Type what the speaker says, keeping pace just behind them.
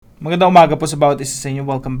Magandang umaga po sa bawat isa sa inyo.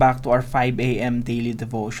 Welcome back to our 5 a.m. daily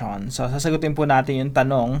devotion. So, sasagutin po natin yung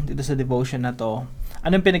tanong dito sa devotion na to.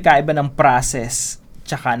 Anong pinagkaiba ng process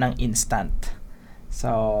tsaka ng instant?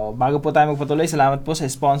 So, bago po tayo magpatuloy, salamat po sa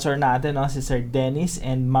sponsor natin, si Sir Dennis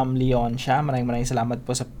and Ma'am Leon siya. Maraming salamat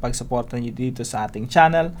po sa pagsuporta niyo dito sa ating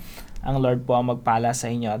channel. Ang Lord po ang magpala sa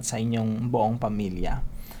inyo at sa inyong buong pamilya.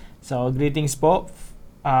 So, greetings po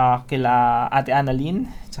kila Ate Annalyn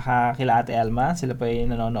tsaka kila Ate Elma. Sila po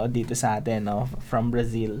yung nanonood dito sa atin from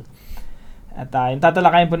Brazil. At yung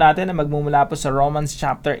tatalakayin po natin na magmumula po sa Romans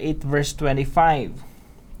chapter 8 verse 25.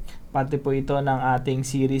 Parte po ito ng ating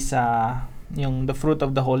series sa yung the fruit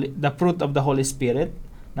of the Holy Spirit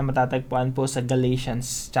na matatagpuan po sa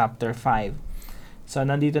Galatians chapter 5. So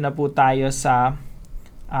nandito na po tayo sa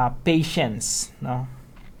patience,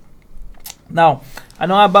 Now,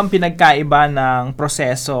 ano nga bang pinagkaiba ng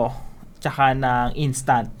proseso tsaka ng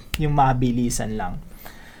instant, yung mabilisan lang?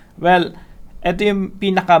 Well, ito yung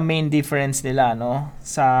pinaka main difference nila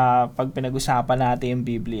sa pag pinag-usapan natin yung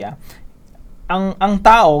Biblia. Ang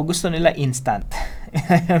tao gusto nila instant.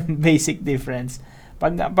 Basic difference.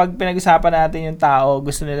 Pag pinag-usapan natin yung tao,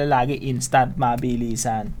 gusto nila lagi instant,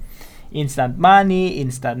 mabilisan. Instant money,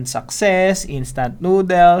 instant success, instant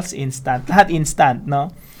noodles, lahat instant,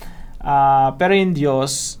 pero yung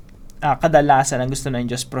Diyos, kadalasan ang gusto ng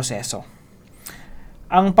Diyos proseso.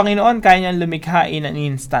 Ang Panginoon kaya niyang lumikha in an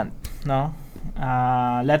instant,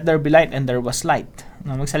 let there be light and there was light.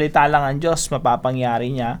 Magsalita lang ang Diyos, mapapangyari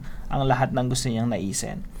niya ang lahat ng gusto niyang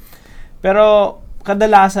naisin. Pero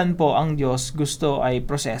kadalasan po ang Diyos gusto ay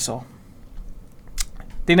proseso.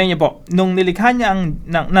 Tingnan niyo po, nung nilikha niya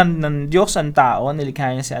ng Diyos ang tao,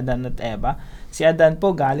 nilikha niya si Adan at Eva. Si Adan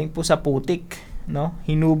po galing po sa putik.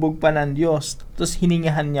 Hinubog pa ng Diyos, tapos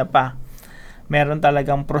hiningahan niya pa. Meron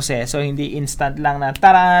talagang proseso, hindi instant lang na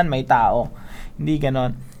taran, may tao. Hindi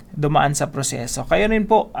ganon. Dumaan sa proseso. Kayo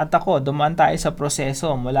rin po at ako, dumaan tayo sa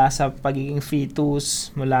proseso mula sa pagiging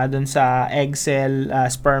fetus, mula dun sa egg cell,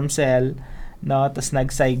 sperm cell, tapos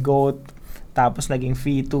nag-zygote, tapos naging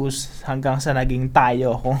fetus, hanggang sa naging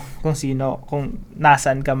tayo, kung sino, kung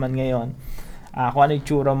nasan ka man ngayon, kung ano yung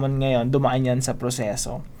tsura mo ngayon, dumaan yan sa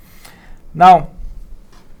proseso. Now,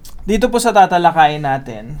 dito po sa tatalakayin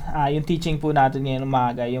natin, yung teaching po natin ngayong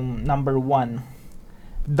umaga, yung number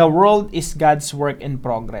 1. The world is God's work in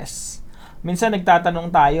progress. Minsan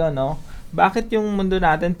nagtatanong tayo, bakit yung mundo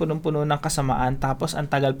natin punong-puno ng kasamaan tapos ang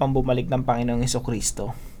tagal pang bumalik ng Panginoong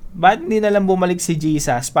Jesucristo? Bakit hindi na lang bumalik si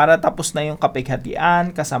Jesus para tapos na yung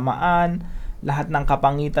kapighatian, kasamaan, lahat ng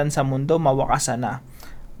kapangitan sa mundo mawakasan na?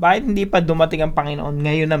 Bakit hindi pa dumating ang Panginoon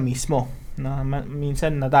ngayon na mismo?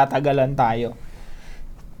 Minsan natatagalan tayo.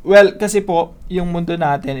 Well, kasi po, yung mundo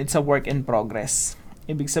natin, it's a work in progress.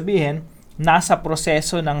 Ibig sabihin, nasa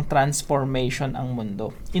proseso ng transformation ang mundo.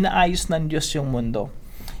 Inaayos ng Diyos yung mundo.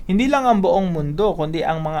 Hindi lang ang buong mundo, kundi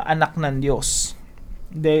ang mga anak ng Diyos.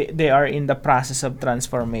 They are in the process of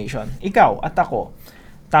transformation. Ikaw at ako,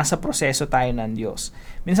 nasa proseso tayo ng Diyos.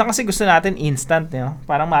 Minsan kasi gusto natin instant,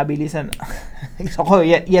 parang mabilisan. Gusto ko,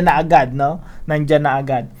 yan na agad, Nandyan na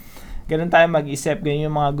agad. Ganun tayo mag-isip,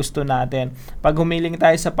 ganyan yung mga gusto natin. Pag humiling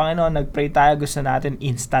tayo sa Panginoon, nag-pray tayo, gusto natin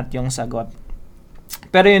instant yung sagot.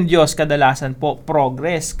 Pero yung Diyos, kadalasan po,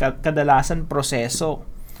 progress, kadalasan proseso.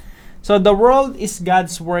 So, the world is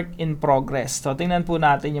God's work in progress. So, tingnan po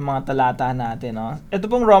natin yung mga talata natin.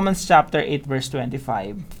 Ito pong Romans chapter 8 verse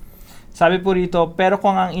 25. Sabi po rito, pero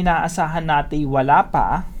kung ang inaasahan natin wala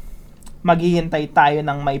pa, maghihintay tayo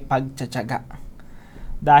ng may pagtsatsaga.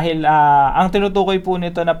 Dahil ang tinutukoy po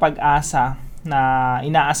nito na pag-asa na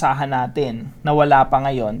inaasahan natin na wala pa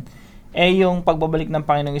ngayon, yung pagbabalik ng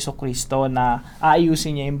Panginoong Jesucristo na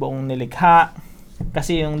aayusin niya yung buong nilikha.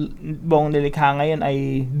 Kasi yung buong nilikha ngayon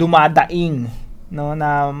ay dumadaing,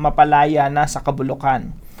 na mapalaya na sa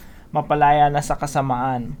kabulukan, mapalaya na sa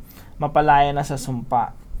kasamaan, mapalaya na sa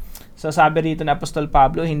sumpa. So sabi rito na Apostol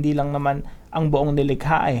Pablo, hindi lang naman ang buong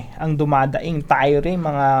nilikha ang dumadaing. Tayo rin,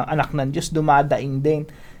 mga anak ng Diyos, dumadaing din.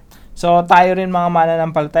 So tayo rin, mga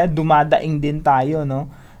mananampalataya, dumadaing din tayo,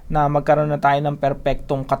 na magkaroon na tayo ng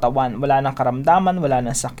perpektong katawan. Wala nang karamdaman, wala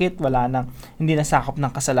nang sakit, hindi na sakop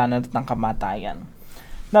ng kasalanan at ng kamatayan.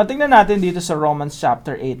 Now, tingnan natin dito sa Romans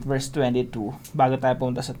chapter 8 verse 22 bago tayo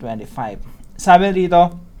pumunta sa 25. Sabi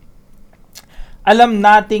rito, alam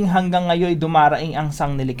nating hanggang ngayon dumaraing ang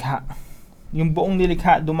sangnilikha. Yung buong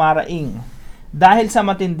nilikha dumaraing dahil sa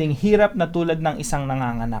matinding hirap na tulad ng isang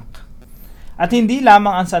nanganganak. At hindi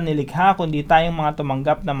lamang ang sangnilikha, kundi tayong mga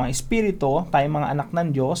tumanggap ng mga espiritu, tayong mga anak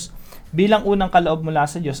ng Diyos, bilang unang kaloob mula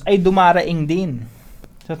sa Diyos, ay dumaraing din.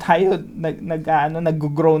 So tayo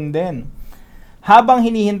nag-groan din. habang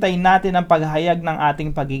hinihintay natin ang paghahayag ng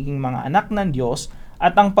ating pagiging mga anak ng Diyos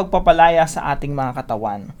at ang pagpapalaya sa ating mga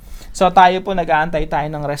katawan. So tayo po nag-aantay tayo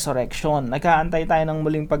ng resurrection, nag-aantay tayo ng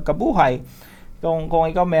muling pagkabuhay. Kung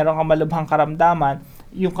ikaw meron kang malubhang karamdaman,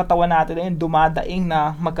 yung katawan natin ay dumadaing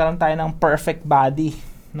na magkaroon tayo ng perfect body,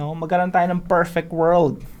 no? Magkaroon tayo ng perfect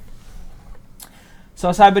world. So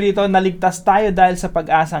sabi dito, naligtas tayo dahil sa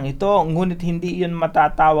pag-asang ito, ngunit hindi yun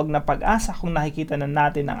matatawag na pag-asa kung nakikita na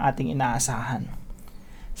natin ang ating inaasahan.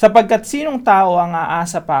 Sapagkat sinong tao ang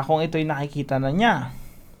aasa pa kung ito'y nakikita na niya?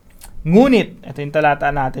 Ngunit, ito yung talata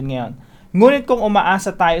natin ngayon, ngunit kung umaasa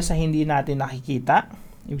tayo sa hindi natin nakikita,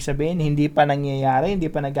 ibig sabihin, hindi pa nangyayari, hindi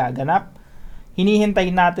pa nagaganap, hinihintay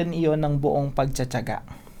natin iyon ng buong pagtsatsaga.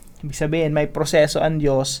 Ibig sabihin, may proseso ang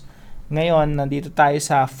Diyos. Ngayon, nandito tayo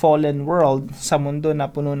sa fallen world, sa mundo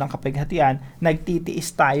na puno ng kapighatian,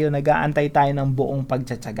 nagtitiis tayo, nag-aantay tayo ng buong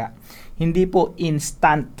pagtsatsaga. Hindi po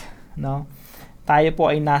instant, no? Tayo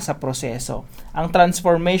po ay nasa proseso. Ang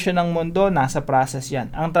transformation ng mundo, nasa process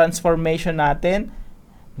yan. Ang transformation natin,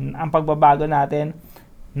 ang pagbabago natin,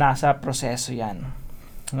 nasa proseso yan.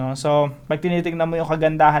 No? So, pag tinitingnan mo yung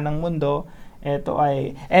kagandahan ng mundo, ito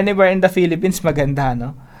ay, anywhere in the Philippines, maganda,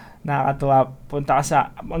 no? Nakakatuwa. Punta ka sa,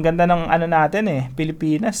 ang ganda ng ano natin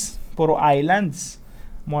Pilipinas, puro islands.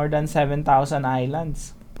 More than 7,000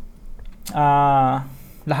 islands.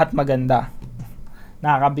 Lahat maganda.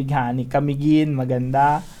 Nakakabighani. Camiguin,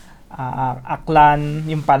 maganda. Aklan,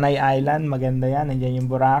 yung Panay Island, maganda yan. Nandiyan yung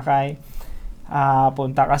Boracay.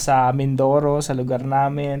 Punta ka sa Mindoro, sa lugar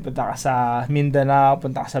namin. Punta ka sa Mindanao,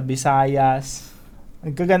 punta ka sa Visayas.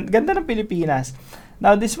 Ganda ng Pilipinas.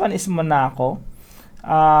 Now, this one is Monaco.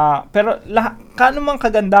 Pero kano mang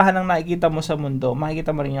kagandahan ang nakikita mo sa mundo, makikita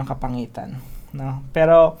mo rin yung kapangitan, no?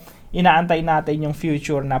 Pero inaantay natin yung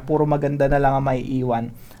future na puro maganda na lang ang maiiwan.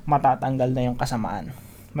 Matatanggal na yung kasamaan,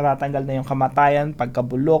 matatanggal na yung kamatayan,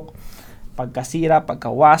 pagkabulok, pagkasira,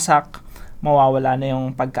 pagkawasak, mawawala na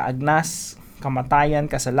yung pagkaagnas, kamatayan,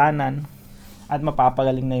 kasalanan, at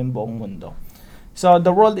mapapagaling na yung buong mundo. So the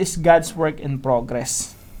world is God's work in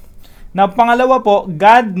progress. Now, pangalawa po,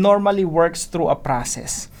 God normally works through a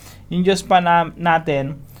process. Yung Diyos pa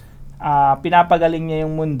natin, pinapagaling niya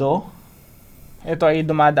yung mundo. Ito ay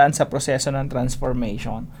dumadaan sa proseso ng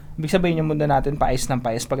transformation. Ibig sabihin yung mundo natin, paayos ng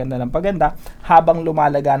paayos, paganda ng paganda, habang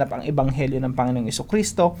lumalaganap ang ebanghelyo ng Panginoong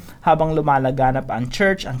Jesucristo, habang lumalaganap ang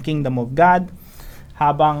church, ang kingdom of God,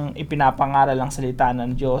 habang ipinapangaral ang salita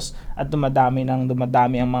ng Diyos at dumadami ang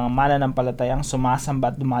mga mananampalatayang sumasamba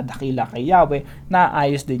at dumadakila kay Yahweh, na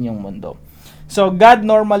ayos din yung mundo. So, God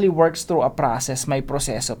normally works through a process. May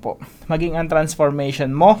proseso po. Maging ang transformation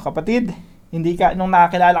mo, kapatid, hindi ka, nung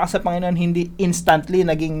nakakilala ka sa Panginoon, hindi instantly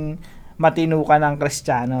naging matino ka ng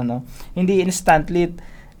Kristiyano, no? Hindi instantly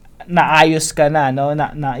naayos ka na, no?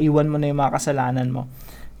 Naiwan mo na yung mga kasalanan mo.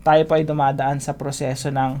 Tayo pa ay dumadaan sa proseso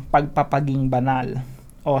ng pagpapaging banal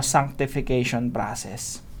o sanctification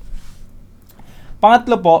process.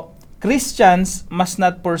 Pangatlo po, Christians must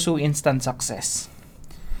not pursue instant success.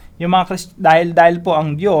 Yung mga dahil po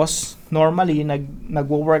ang Diyos normally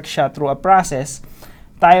nagwo-work siya through a process,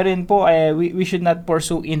 tayo rin po we should not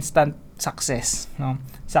pursue instant success, no?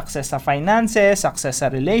 Success sa finances, success sa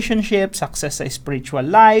relationship, success sa spiritual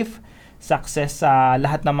life, success sa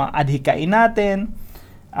lahat ng mga adhikain natin,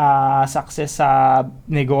 success sa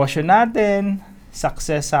negosyo natin,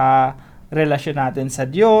 success sa relasyon natin sa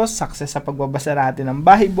Diyos, success sa pagbabasa natin ng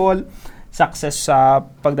Bible, success sa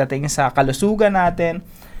pagdating sa kalusugan natin.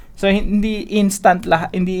 So hindi instant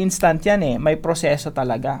yan may proseso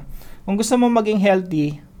talaga. Kung gusto mo maging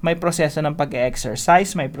healthy, may proseso ng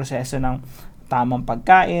pag-exercise, may proseso ng tamang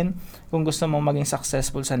pagkain. Kung gusto mo maging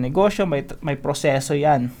successful sa negosyo, may proseso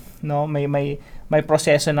yan, no? May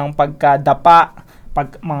proseso ng pagkadapa,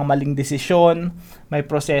 mga maling desisyon, may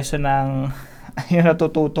proseso ng yung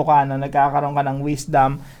natututo ka na nagkakaroon ka ng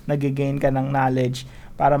wisdom, nagigain ka ng knowledge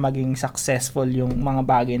para maging successful yung mga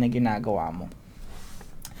bagay na ginagawa mo.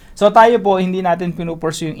 So tayo po, hindi natin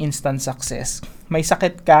pinupursue yung instant success. May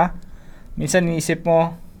sakit ka, minsan inisip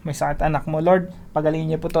mo, may sakit anak mo, Lord,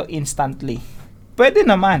 pagalingin niyo po to instantly. Pwede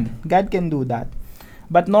naman, God can do that.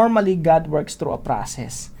 But normally, God works through a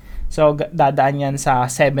process. So, dadaan yan sa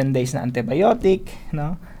 7 days na antibiotic,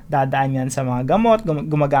 no? Dadaan yan sa mga gamot,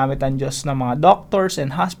 gumagamit ang Diyos ng mga doctors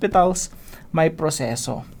and hospitals, may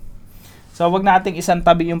proseso. So, wag nating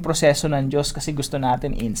isantabi yung proseso ng Diyos kasi gusto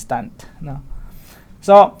natin instant, no?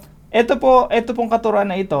 So, ito pong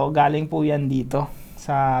katuruan na ito, galing po yan dito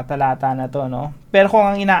sa talata na to, no? Pero kung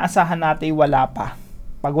ang inaasahan natin wala pa,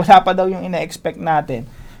 pag wala pa daw yung ina-expect natin,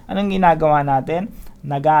 anong ginagawa natin?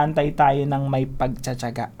 Nag-aantay tayo ng may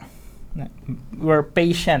pagtsatsaga. We're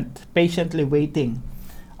patiently waiting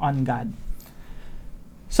on God.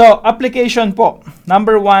 So, application po.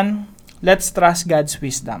 Number 1, let's trust God's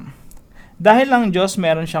wisdom. Dahil lang Diyos,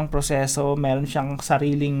 meron siyang proseso, meron siyang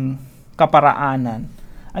sariling kaparaanan.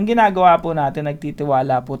 Ang ginagawa po natin,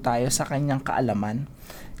 nagtitiwala po tayo sa kanyang kaalaman.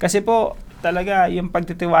 Kasi po, talaga, yung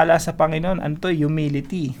pagtitiwala sa Panginoon,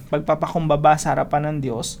 humility. Pagpapakumbaba sa harapan ng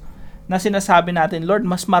Diyos, na sinasabi natin, Lord,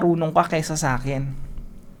 mas marunong ka kaysa sa akin.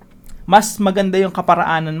 Mas maganda yung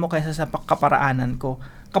kaparaanan mo kaysa sa kaparaanan ko.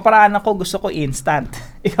 Kaparaanan ko, gusto ko instant.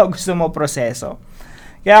 Ikaw gusto mo proseso.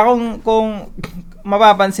 Kaya kung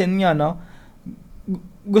mapapansin nyo, no,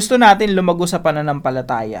 gusto natin lumago sa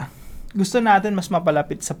pananampalataya. Gusto natin mas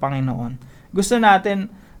mapalapit sa Panginoon. Gusto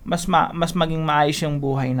natin mas maging maayos yung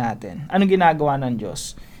buhay natin. Anong ginagawa ng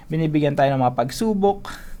Diyos? Binibigyan tayo ng mga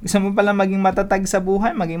pagsubok. Gusto mo pala maging matatag sa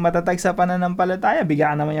buhay, maging matatag sa pananampalataya,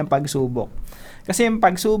 bigyan ka naman yung pagsubok. Kasi yung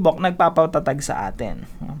pagsubok, nagpapatatag sa atin.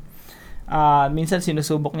 Minsan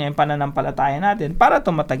sinusubok niya yung pananampalataya natin para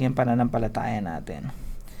tumatag yung pananampalataya natin.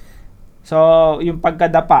 So, yung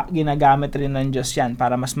pagkadapa, ginagamit rin ng Diyos yan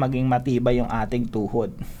para mas maging matibay yung ating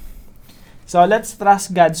tuhod. So, let's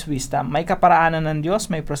trust God's wisdom. May kaparaanan ng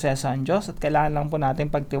Diyos, may proseso ng Diyos, at kailangan lang po natin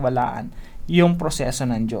pagtiwalaan yung proseso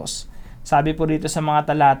ng Diyos. Sabi po dito sa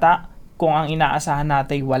mga talata, kung ang inaasahan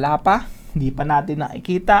natin wala pa, hindi pa natin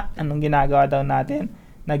nakikita, anong ginagawa daw natin?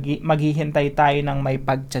 Maghihintay tayo ng may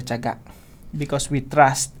pagtsatsaga because we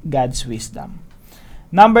trust God's wisdom.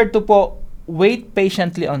 Number 2 po, wait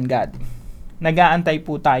patiently on God. Nag-aantay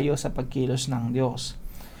po tayo sa pagkilos ng Diyos.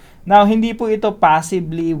 Now, hindi po ito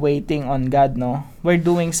passively waiting on God, no? We're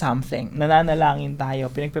doing something. Nananalangin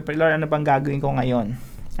tayo. Pinagpipray, Lord, ano bang gagawin ko ngayon?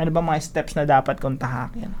 Ano bang mga steps na dapat kong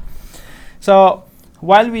tahakin? So,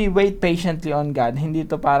 while we wait patiently on God, hindi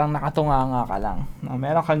ito parang nakatunganga ka lang. No?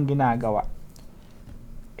 Meron kang ginagawa.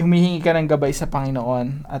 Humihingi ka ng gabay sa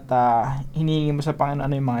Panginoon at hinihingi mo sa Panginoon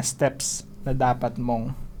ano yung mga steps na dapat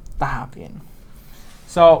mong tahakin.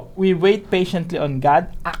 So, we wait patiently on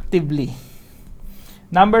God actively.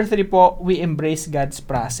 Number 3 po, we embrace God's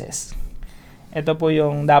process. Ito po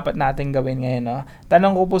yung dapat natin gawin ngayon. No?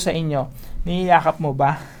 Tanong ko po sa inyo, niyayakap mo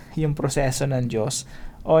ba yung proseso ng Diyos?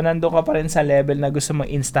 O nandun ka pa rin sa level na gusto mo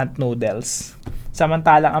instant noodles?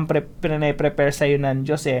 Samantalang ang prepare sa'yo ng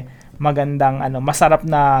Diyos magandang, masarap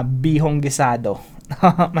na bihong gisado.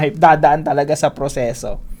 May dadaan talaga sa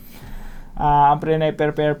proseso. Ang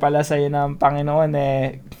prepare pala sa'yo ng Panginoon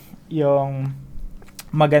yung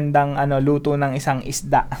magandang luto ng isang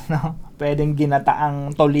isda, no? Pwedeng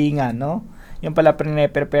ginataang tulingan, no? Yung pala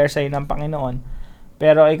prepare sa'yo ng Panginoon.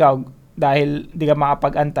 Pero ikaw, dahil di ka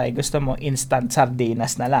makapag-antay, gusto mo instant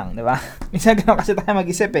sardinas na lang, di ba? Minsan ganun kasi tayo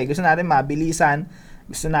mag-isip Gusto natin mabilisan,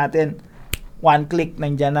 gusto natin one click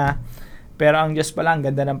nandiyan na. Pero ang Diyos pala, ang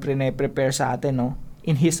ganda ng prepare sa atin, no?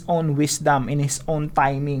 In His own wisdom, in His own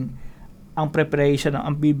timing, ang preparation,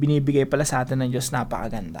 ang binibigay pala sa atin ng Diyos,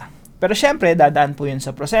 napakaganda. Pero syempre, dadaan po yun sa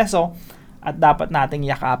proseso at dapat nating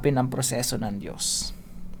yakapin ang proseso ng Diyos.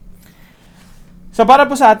 So para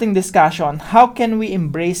po sa ating discussion, how can we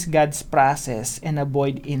embrace God's process and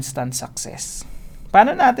avoid instant success?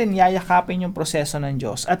 Paano natin yayakapin yung proseso ng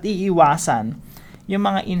Diyos at iiwasan yung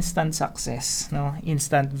mga instant success, no?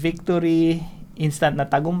 Instant victory, instant na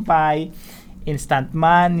tagumpay, instant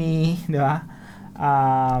money, di ba?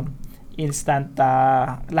 Instant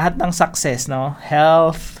lahat ng success, no?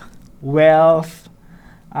 Health, wealth,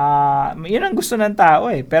 yun ang gusto ng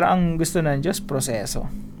tao pero ang gusto ng Diyos, proseso.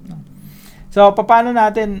 So, paano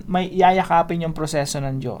natin may yayakapin yung proseso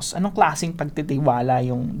ng Diyos? Anong klaseng pagtitiwala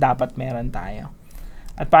yung dapat meron tayo?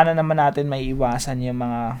 At paano naman natin may iwasan yung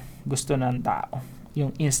mga gusto ng tao,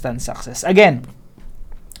 yung instant success? Again,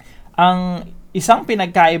 ang isang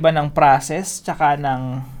pinagkaiba ng process tsaka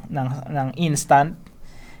ng instant,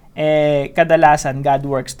 kadalasan God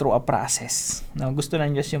works through a process. No, gusto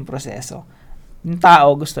ng Diyos yung proseso. Yung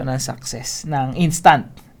tao gusto ng success, ng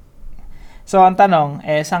instant. So, ang tanong,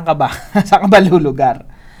 saan ka ba? Saan ka ba lulugar?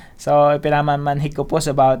 So, pinamanmanhik ko po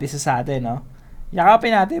sa bawat isa sa atin, no?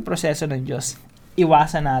 Yakapin natin yung proseso ng Diyos.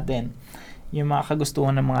 Iwasan natin yung mga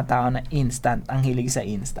kagustuhan ng mga tao na instant, ang hilig sa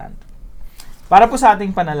instant. Para po sa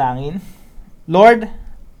ating panalangin, Lord,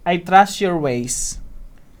 I trust your ways.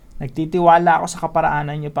 Nagtitiwala ako sa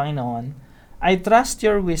kaparaanan niyo, Panginoon. I trust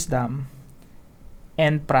your wisdom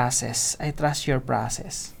and process. I trust your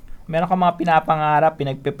process. Meron ka mga pinapangarap,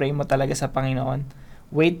 pinagpe-pray mo talaga sa Panginoon.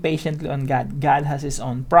 Wait patiently on God. God has His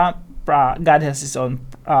own God has His own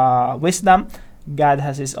wisdom. God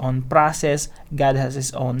has His own process. God has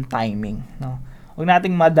His own timing. No? Huwag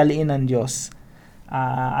nating madaliin ng Diyos.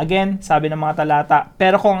 Again, sabi ng mga talata,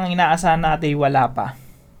 pero kung ang inaasahan natin wala pa,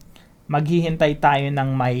 maghihintay tayo ng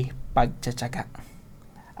may pagtsatsaga.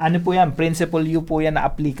 Ano po yan? Principle U po yan na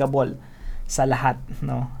applicable sa lahat,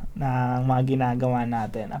 no, ng mga ginagawa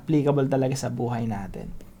natin. Applicable talaga sa buhay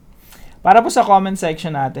natin. Para po sa comment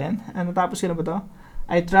section natin, natapos ko na ba to?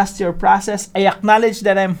 I trust your process. I acknowledge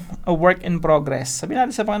that I'm a work in progress. Sabi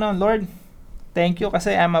natin sa Panginoon, Lord, thank you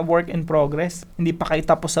kasi I'm a work in progress. Hindi pa kayo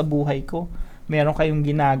tapos sa buhay ko. Meron kayong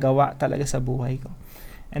ginagawa talaga sa buhay ko.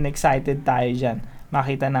 And excited tayo dyan.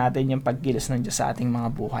 Makita natin yung pagkilos ng Diyos sa ating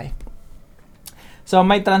mga buhay. So,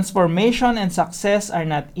 my transformation and success are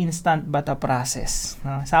not instant but a process.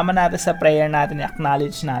 Sama natin sa prayer natin,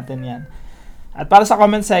 i-acknowledge natin yan. At para sa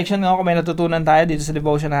comment section, kung may natutunan tayo dito sa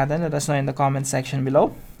devotion natin, let us know in the comment section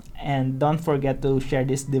below. And don't forget to share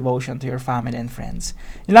this devotion to your family and friends.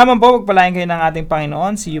 Yun lamang po, pagpalain kayo ng ating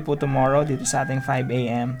Panginoon. See you po tomorrow dito sa ating 5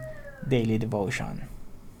 a.m. Daily Devotion.